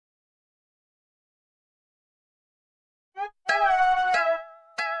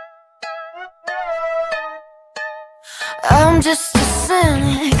I'm just a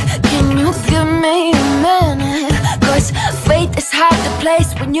cynic. Can you give me a minute? Cause faith is hard to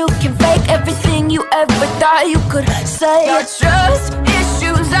place when you can fake everything you ever thought you could say. Your trust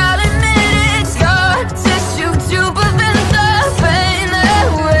issues, I'll admit it. Scar tissue to prevent the pain that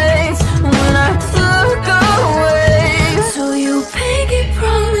waits when I look away. So you pinky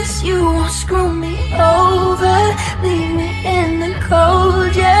promise you won't screw me over, leave me in the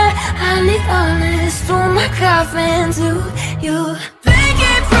cold, yeah. I need honest through my coffin to you.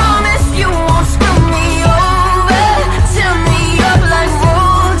 Pinky promise you won't screw me over, tear me up like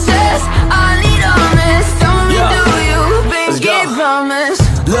roaches. I need honest, only do you. Pinky promise.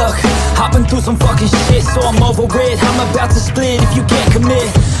 Look, I've been through some fucking shit, so I'm over it. I'm about to split if you can't commit.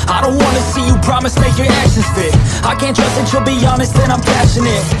 I don't wanna see you promise, make your actions fit. I can't trust that you'll be honest and I'm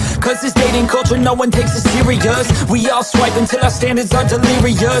passionate. Cause this dating culture, no one takes it serious. We all swipe until our standards are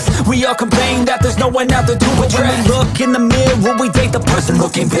delirious. We all complain that there's no one out there to address. When we look in the mirror, we date the person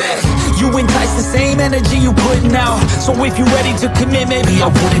looking back. You entice the same energy you putting out. So if you're ready to commit, maybe I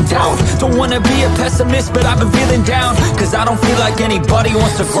wouldn't doubt. Don't wanna be a pessimist, but I've been feeling down. Cause I don't feel like anybody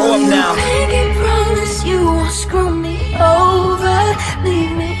wants to grow up now. Pinky promise you won't screw me over,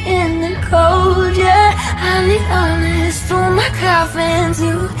 leave me in the cold, yeah. I need honest through my coffin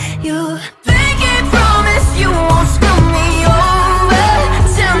to you. Pinky promise you won't screw me over,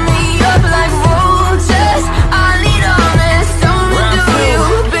 tear me up like roaches. I need honest, only do you.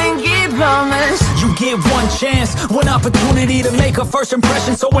 Pinky promise. You get one chance, one opportunity to make a first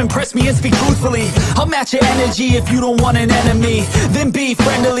impression. So impress me and speak truthfully. I'll match your energy if you don't want an enemy. Then be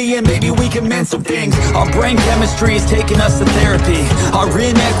friendly and maybe we can mend some things. Our brain chemistry is taking us to therapy. Our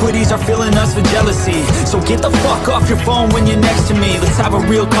inequities are filling us with jealousy. So get the fuck off your phone when you're next to me. Let's have a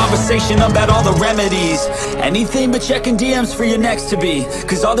real conversation about all the remedies. Anything but checking DMs for your next to be.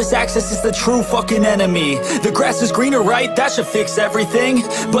 Cause all this access is the true fucking enemy. The grass is greener, right? That should fix everything.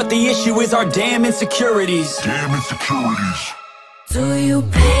 But the issue is our damn insecurities. Do you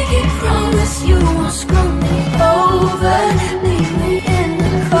pinky promise you won't screw me over, leave me in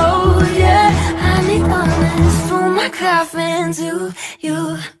the cold, yeah. I need honest through my coffin to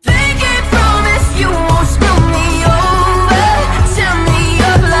you. Pinky promise you won't screw me over, tear me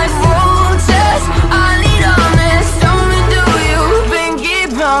up like roaches. I need honest, only do you.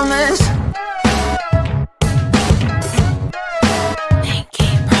 Pinky promise.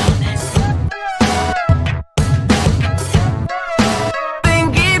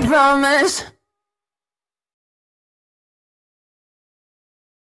 Promise.